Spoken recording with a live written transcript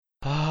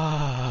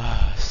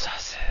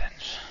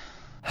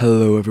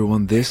Hello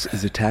everyone, this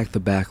is Attack the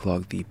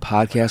Backlog, the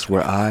podcast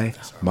where I,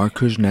 Mark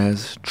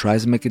Kuznez,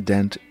 tries to make a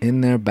dent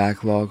in their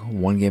backlog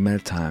one game at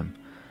a time.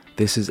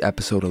 This is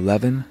episode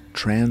 11,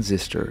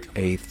 Transistor,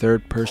 a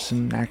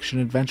third-person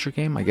action-adventure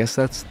game. I guess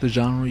that's the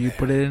genre you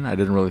put it in. I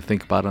didn't really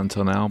think about it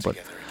until now, but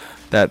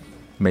that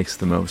makes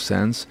the most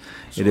sense.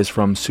 It is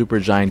from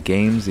Supergiant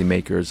Games, the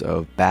makers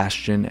of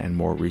Bastion and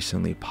more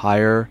recently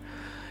Pyre,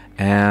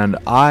 and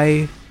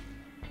I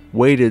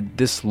waited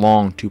this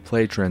long to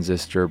play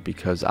Transistor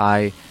because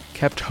I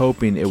kept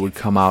hoping it would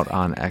come out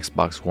on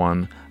Xbox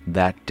One.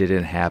 That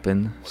didn't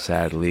happen,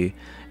 sadly,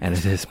 and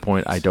at this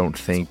point I don't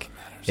think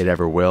it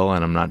ever will,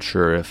 and I'm not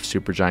sure if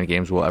Supergiant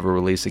Games will ever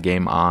release a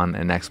game on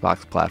an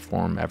Xbox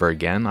platform ever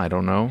again. I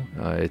don't know.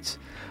 It's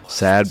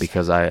sad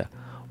because I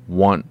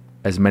want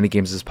as many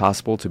games as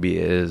possible to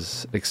be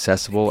as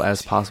accessible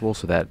as possible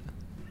so that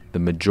the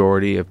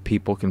majority of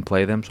people can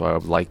play them, so I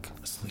would like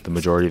the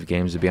majority of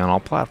games to be on all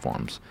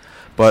platforms.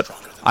 But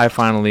I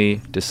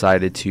finally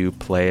decided to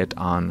play it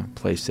on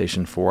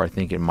PlayStation 4. I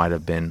think it might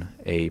have been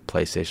a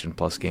PlayStation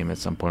Plus game at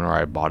some point, or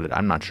I bought it.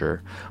 I'm not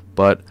sure.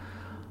 But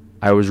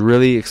I was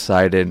really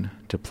excited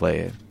to play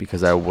it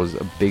because I was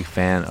a big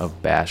fan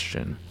of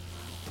Bastion.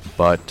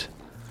 But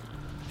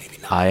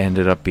I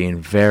ended up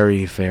being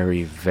very,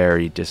 very,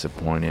 very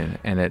disappointed.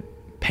 And it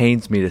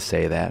pains me to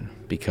say that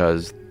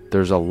because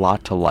there's a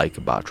lot to like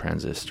about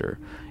Transistor.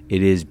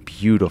 It is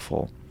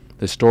beautiful.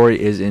 The story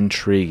is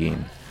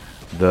intriguing.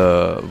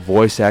 The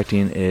voice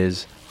acting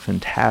is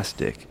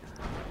fantastic.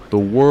 The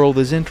world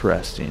is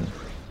interesting.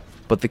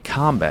 But the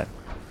combat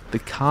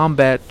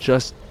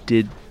just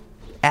did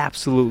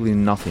absolutely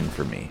nothing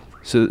for me.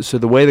 So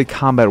the way the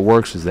combat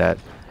works is that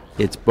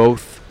it's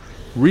both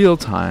real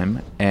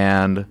time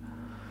and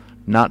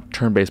not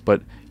turn-based,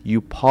 but you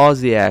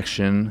pause the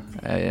action,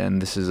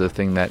 and this is a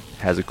thing that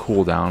has a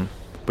cooldown,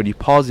 but you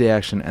pause the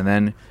action and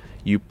then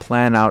you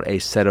plan out a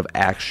set of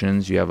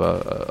actions. You have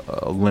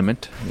a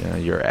limit,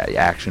 your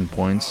action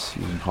points,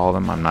 you can call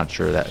them. I'm not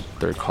sure that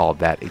they're called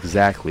that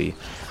exactly,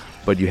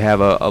 but you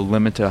have a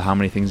limit to how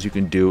many things you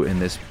can do in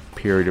this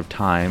period of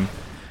time.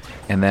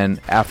 And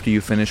then after you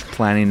finish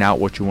planning out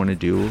what you want to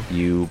do,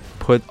 you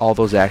put all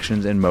those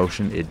actions in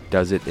motion. It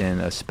does it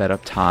in a sped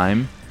up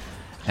time,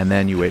 and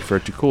then you wait for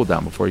it to cool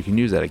down before you can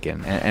use that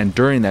again. And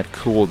during that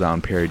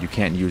cooldown period, you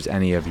can't use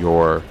any of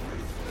your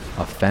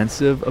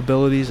offensive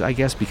abilities, I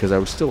guess, because I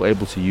was still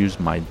able to use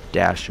my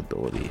dash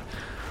ability.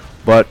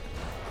 But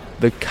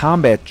the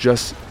combat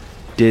just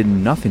did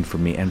nothing for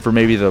me, and for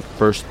maybe the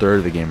first third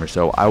of the game or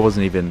so, I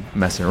wasn't even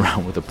messing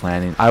around with the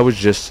planning. I was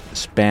just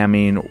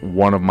spamming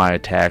one of my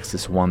attacks,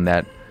 this one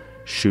that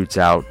shoots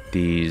out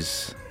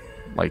these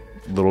like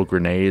little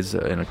grenades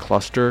in a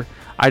cluster.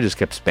 I just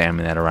kept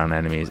spamming that around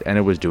enemies, and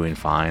it was doing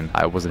fine.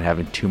 I wasn't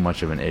having too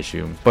much of an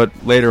issue. But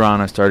later on,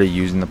 I started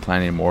using the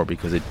planning more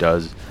because it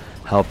does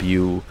help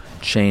you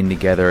chain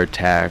together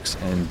attacks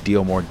and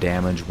deal more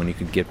damage when you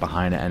can get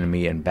behind an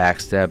enemy and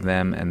backstab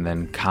them, and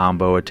then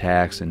combo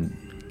attacks and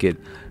get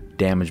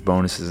damage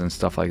bonuses and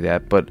stuff like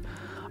that. But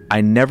I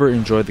never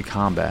enjoyed the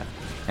combat,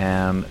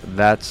 and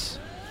that's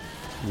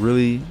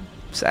really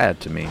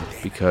sad to me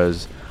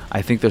because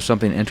I think there's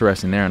something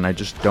interesting there, and I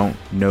just don't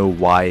know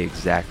why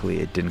exactly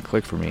it didn't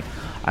click for me.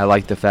 I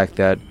like the fact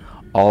that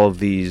all of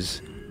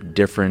these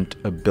different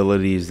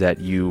abilities that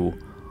you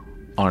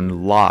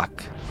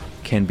unlock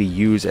can be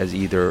used as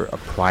either a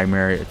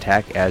primary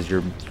attack as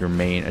your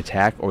main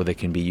attack, or they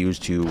can be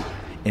used to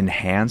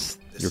enhance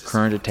your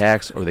current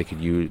attacks, or they could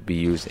be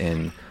used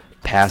in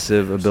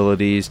passive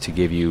abilities to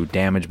give you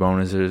damage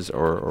bonuses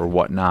or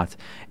whatnot.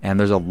 And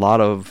there's a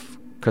lot of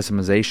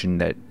customization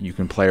that you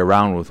can play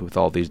around with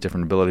all these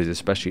different abilities,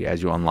 especially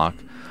as you unlock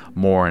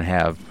more and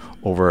have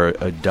over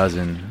a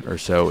dozen or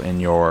so in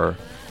your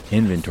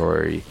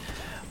inventory.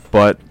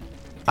 But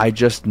I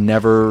just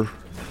never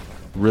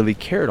really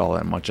cared all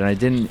that much, and I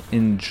didn't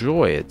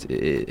enjoy it.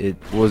 It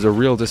was a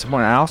real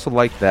disappointment. I also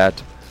like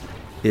that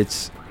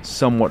it's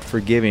somewhat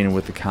forgiving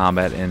with the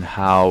combat and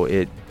how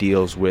it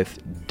deals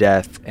with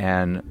death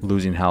and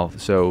losing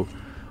health. So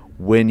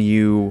when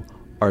you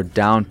are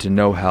down to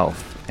no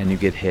health and you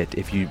get hit,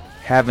 if you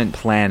haven't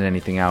planned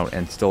anything out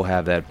and still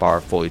have that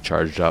bar fully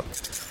charged up,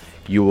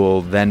 you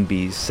will then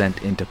be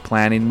sent into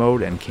planning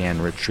mode and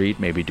can retreat,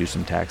 maybe do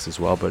some attacks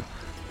as well, but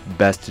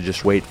best to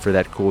just wait for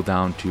that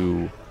cooldown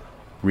to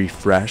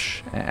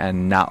refresh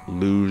and not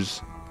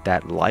lose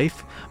that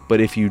life.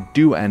 But if you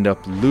do end up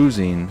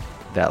losing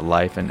that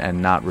life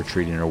and not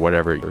retreating or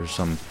whatever, or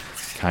some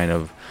kind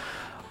of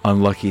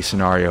unlucky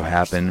scenario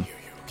happen,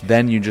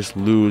 then you just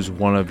lose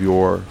one of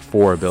your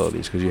 4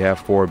 abilities, because you have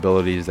 4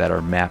 abilities that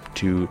are mapped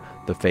to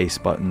the face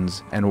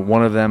buttons, and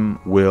one of them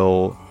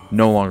will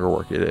no longer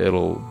work.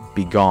 It'll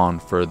be gone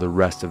for the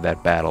rest of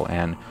that battle,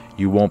 and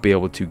you won't be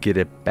able to get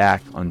it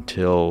back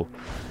until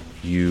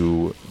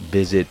you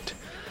visit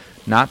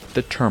not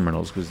the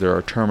terminals, because there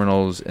are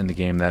terminals in the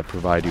game that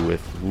provide you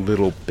with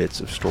little bits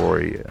of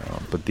story,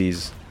 but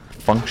these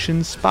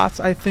function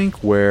spots, I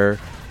think, where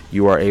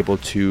you are able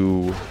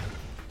to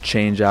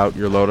change out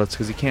your loadouts,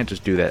 because you can't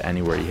just do that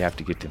anywhere. You have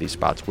to get to these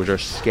spots, which are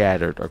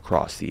scattered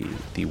across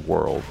the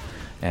world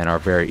and are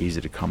very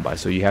easy to come by.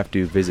 So you have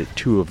to visit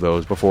 2 of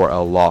those before a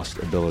lost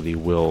ability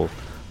will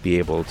be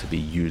able to be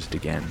used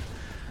again.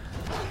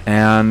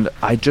 And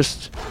I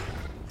just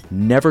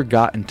never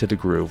got into the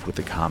groove with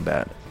the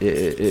combat.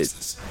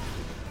 It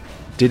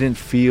didn't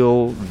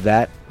feel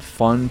that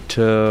fun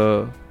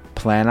to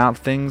plan out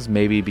things,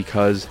 maybe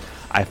because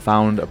I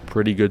found a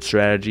pretty good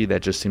strategy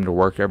that just seemed to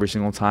work every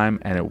single time,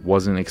 and it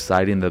wasn't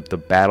exciting. The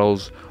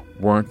battles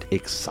weren't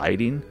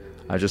exciting.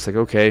 I was just like,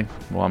 okay,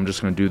 well, I'm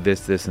just going to do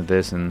this, this, and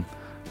this, and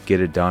get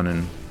it done,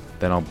 and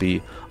then I'll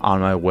be on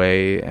my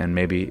way and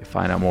maybe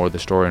find out more of the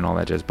story and all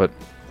that jazz. But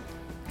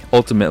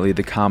ultimately,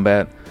 the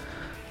combat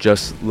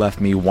just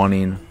left me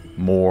wanting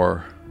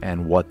more,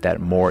 and what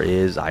that more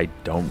is, I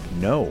don't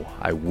know.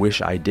 I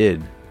wish I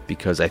did,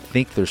 because I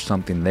think there's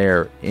something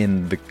there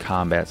in the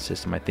combat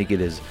system. I think it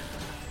is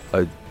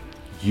a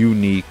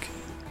unique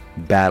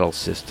battle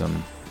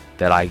system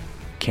that I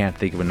can't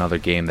think of another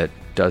game that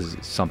does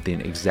something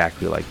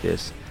exactly like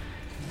this.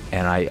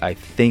 And I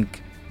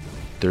think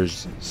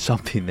there's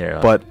something there,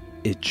 but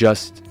it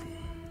just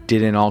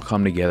didn't all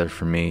come together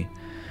for me.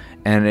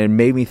 And it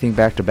made me think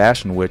back to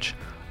Bastion, which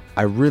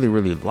I really,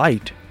 really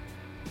liked,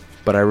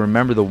 but I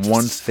remember the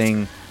one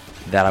thing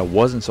that I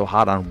wasn't so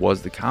hot on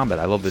was the combat.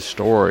 I love the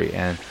story,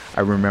 and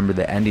I remember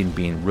the ending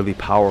being really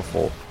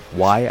powerful.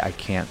 Why, I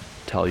can't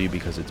tell you,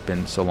 because it's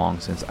been so long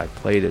since I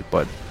played it,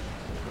 but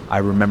I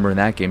remember in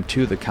that game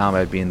too, the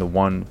combat being the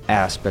one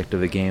aspect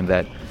of the game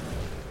that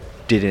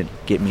didn't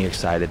get me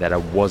excited, that I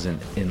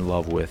wasn't in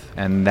love with.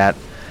 And that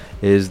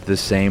is the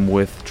same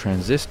with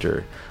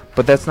Transistor.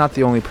 But that's not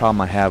the only problem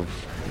I have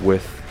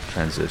with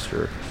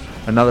Transistor.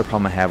 Another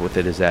problem I have with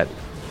it is that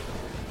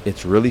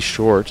it's really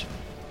short,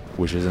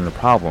 which isn't a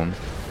problem,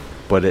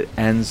 but it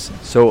ends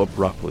so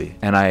abruptly,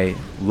 and I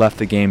left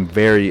the game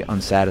very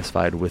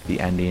unsatisfied with the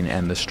ending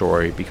and the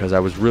story, because I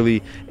was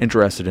really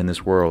interested in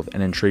this world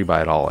and intrigued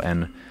by it all,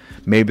 and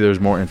maybe there's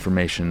more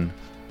information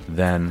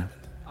than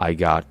I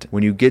got.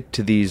 When you get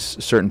to these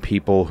certain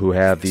people who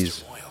have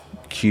these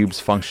cubes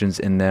functions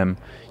in them,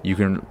 you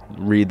can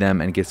read them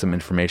and get some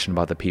information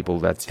about the people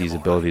that these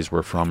abilities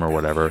were from or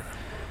whatever.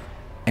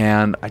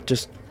 And I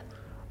just,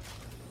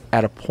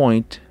 at a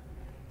point,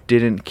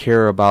 didn't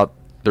care about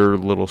their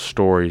little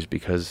stories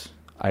because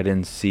I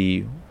didn't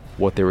see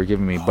what they were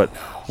giving me. But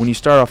when you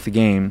start off the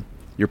game,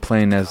 you're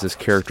playing as this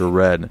character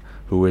Red,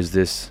 who is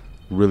this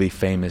really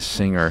famous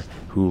singer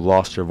who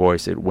lost her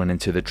voice. It went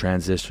into the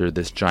Transistor,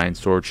 this giant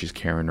sword she's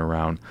carrying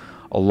around,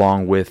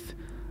 along with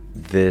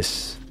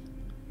this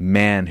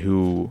man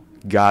who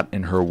got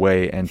in her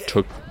way and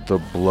took the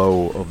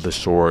blow of the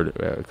sword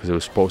because it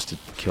was supposed to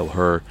kill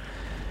her.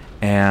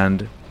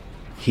 And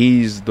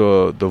he's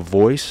the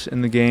voice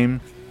in the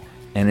game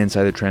and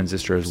inside the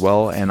Transistor as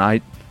well, and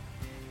I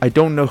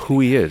don't know who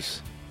he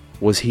is.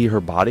 Was he her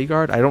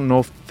bodyguard? I don't know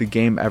if the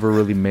game ever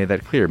really made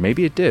that clear.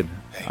 Maybe it did,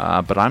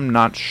 but I'm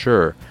not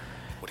sure.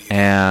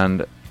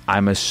 And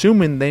I'm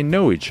assuming they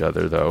know each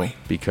other, though,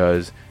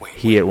 because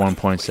he at one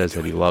point says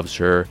that he loves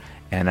her,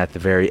 and at the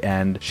very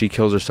end, she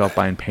kills herself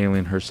by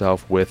impaling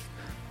herself with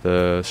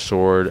the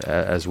sword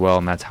as well,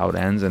 and that's how it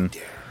ends. And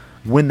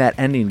when that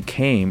ending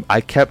came,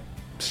 I kept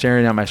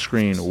staring at my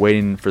screen,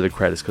 waiting for the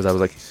credits, because I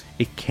was like,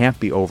 it can't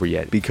be over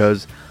yet,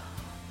 because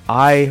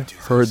I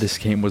heard this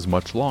game was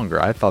much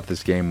longer. I thought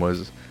this game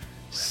was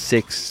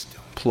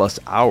 6+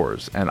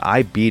 hours, and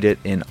I beat it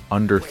in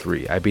under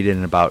 3. I beat it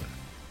in about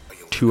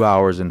 2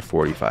 hours and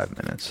 45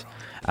 minutes,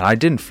 and I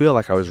didn't feel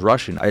like I was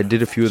rushing. I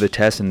did a few of the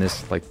tests in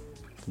this like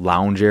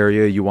lounge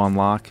area you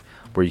unlock,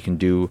 where you can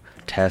do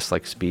tests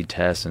like speed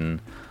tests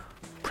and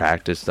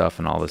practice stuff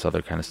and all this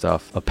other kind of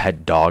stuff. A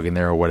pet dog in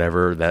there or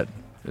whatever that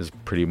is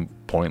pretty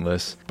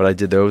pointless, but I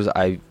did those.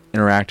 I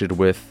interacted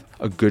with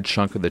a good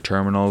chunk of the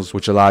terminals,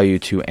 which allow you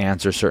to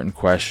answer certain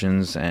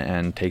questions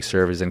and take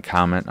surveys and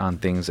comment on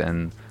things,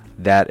 and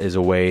that is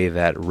a way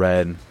that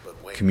Red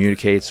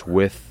communicates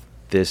with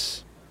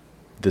this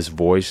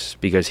voice,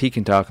 because he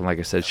can talk, and like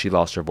I said, she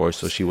lost her voice,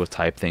 so she will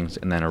type things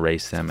and then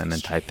erase them, and then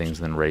type things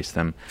and then erase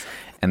them.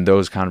 And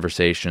those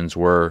conversations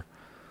were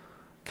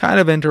kind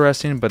of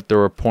interesting, but there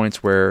were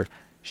points where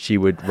she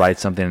would write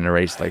something and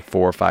erase like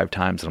 4 or 5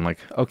 times, and I'm like,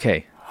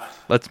 okay,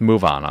 let's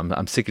move on.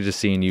 I'm sick of just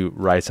seeing you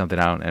write something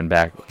out and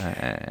back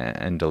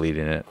and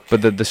deleting it.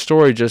 But the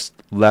story just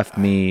left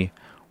me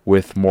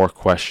with more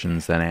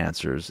questions than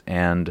answers,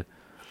 and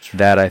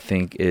that I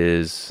think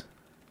is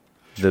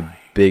the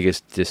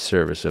biggest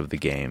disservice of the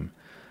game.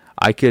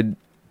 I could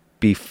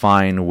be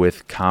fine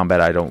with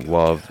combat I don't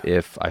love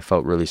if I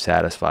felt really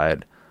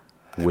satisfied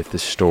with the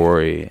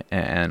story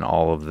and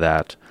all of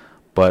that,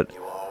 but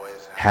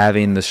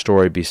having the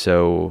story be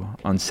so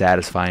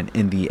unsatisfying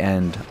in the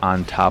end,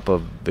 on top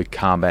of the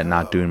combat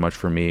not doing much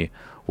for me,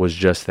 was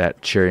just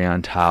that cherry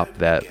on top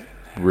that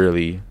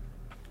really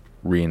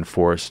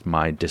reinforced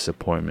my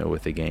disappointment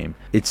with the game.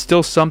 It's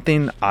still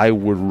something I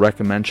would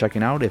recommend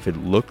checking out if it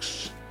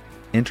looks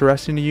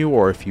interesting to you,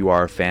 or if you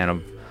are a fan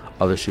of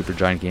other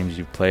Supergiant games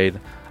you've played.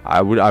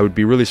 I would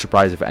be really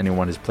surprised if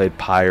anyone has played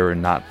Pyre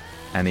and not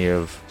any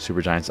of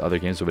Supergiant's other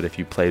games. But if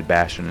you played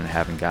Bastion and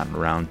haven't gotten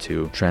around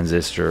to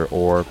Transistor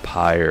or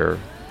Pyre,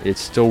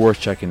 it's still worth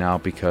checking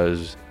out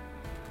because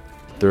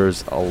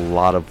there's a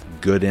lot of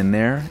good in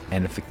there,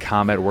 and if the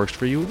combat works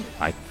for you,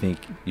 I think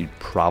you'd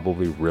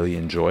probably really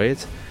enjoy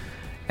it.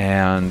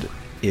 And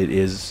it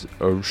is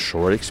a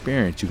short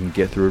experience. You can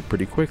get through it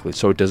pretty quickly,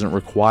 so it doesn't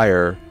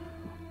require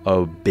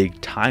a big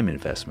time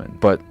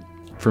investment. But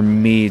for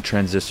me,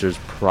 Transistor is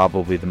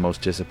probably the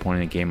most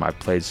disappointing game I've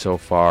played so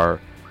far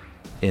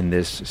in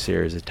this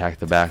series, Attack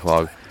the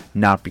Backlog.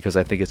 Not because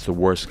I think it's the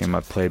worst game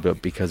I've played,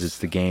 but because it's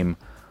the game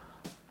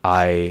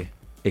I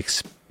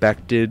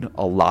expected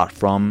a lot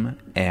from,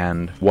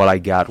 and what I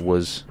got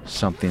was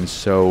something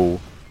so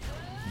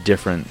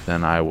different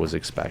than I was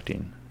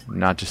expecting.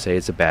 Not to say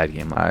it's a bad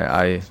game.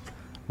 I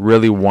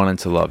really wanted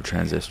to love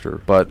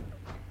Transistor, but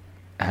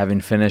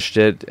having finished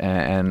it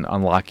and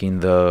unlocking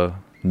the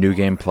New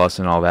Game Plus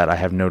and all that, I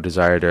have no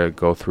desire to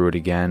go through it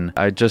again.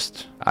 I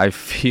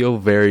feel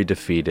very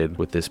defeated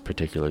with this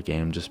particular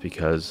game just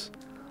because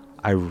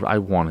I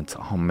wanted to,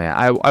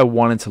 I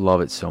wanted to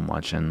love it so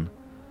much, and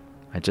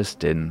I just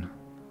didn't.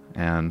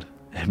 And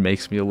it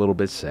makes me a little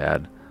bit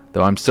sad.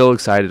 Though I'm still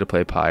excited to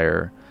play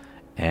Pyre,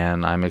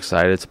 and I'm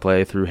excited to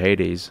play through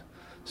Hades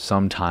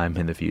sometime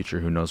in the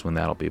future. Who knows when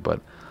that'll be,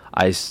 but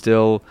I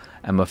still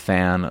am a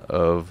fan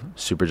of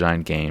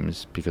Supergiant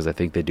games because I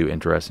think they do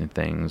interesting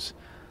things.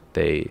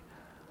 They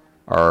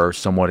are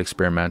somewhat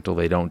experimental.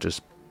 They don't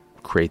just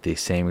create the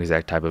same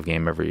exact type of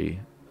game every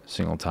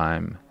single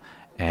time.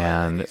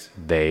 And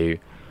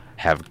they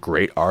have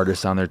great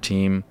artists on their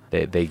team.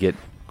 They get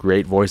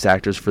great voice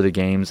actors for the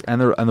games, and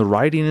the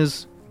writing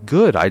is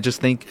good. I just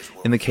think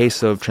in the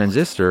case of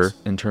Transistor,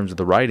 in terms of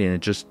the writing,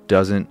 it just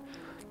doesn't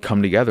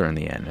come together in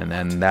the end, and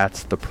then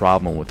that's the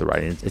problem with the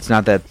writing. It's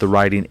not that the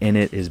writing in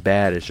it is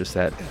bad, it's just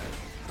that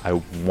I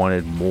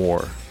wanted more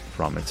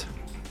from it.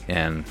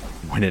 And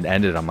when it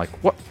ended, I'm like,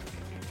 what?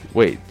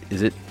 Wait,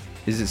 is it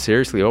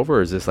seriously over,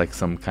 or is this like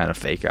some kind of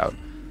fake out?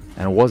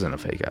 And it wasn't a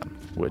fake out,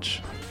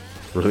 which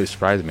really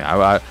surprised me.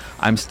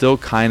 I'm still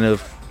kind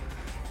of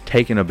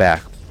taken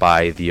aback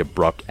by the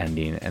abrupt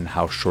ending and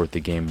how short the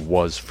game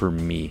was for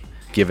me,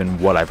 given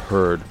what I've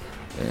heard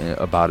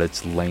about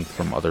its length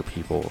from other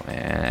people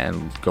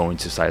and going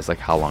to sites like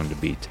How Long to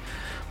Beat.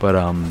 But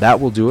that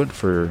will do it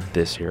for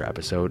this here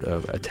episode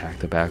of Attack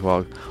the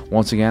Backlog.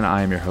 Once again,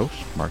 I am your host,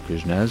 Mark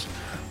Kuznez.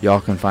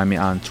 Y'all can find me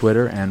on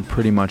Twitter and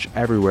pretty much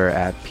everywhere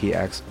at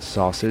PX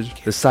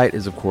Sausage. The site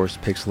is, of course,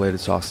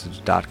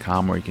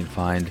 pixelatedsausage.com, where you can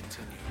find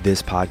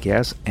this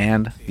podcast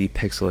and the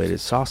Pixelated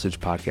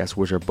Sausage podcast,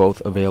 which are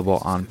both available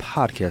on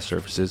podcast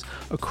services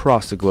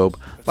across the globe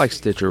like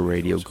Stitcher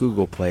Radio,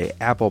 Google Play,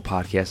 Apple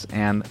Podcasts,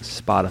 and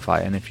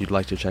Spotify. And if you'd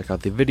like to check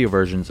out the video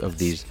versions of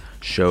these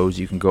shows,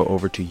 you can go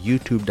over to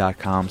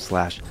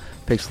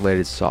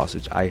youtube.com/Pixelated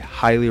Sausage. I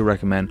highly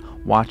recommend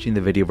watching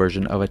the video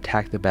version of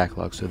Attack the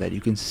Backlog so that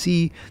you can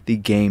see the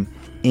game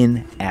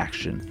in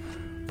action.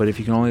 But if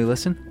you can only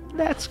listen,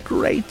 that's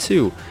great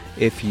too.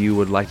 If you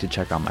would like to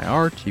check out my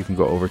art, you can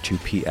go over to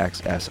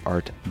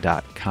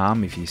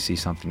pxsart.com. If you see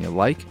something you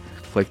like,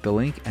 click the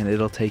link and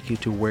it'll take you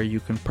to where you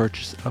can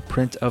purchase a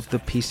print of the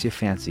piece you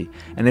fancy.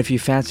 And if you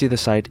fancy the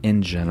site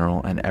in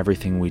general and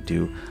everything we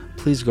do,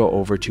 please go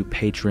over to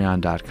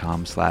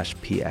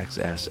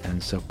patreon.com/pxs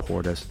and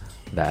support us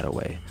that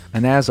way.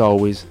 And as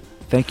always,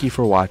 thank you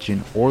for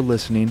watching or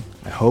listening.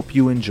 I hope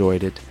you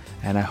enjoyed it,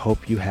 and I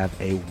hope you have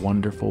a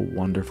wonderful,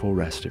 wonderful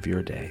rest of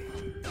your day.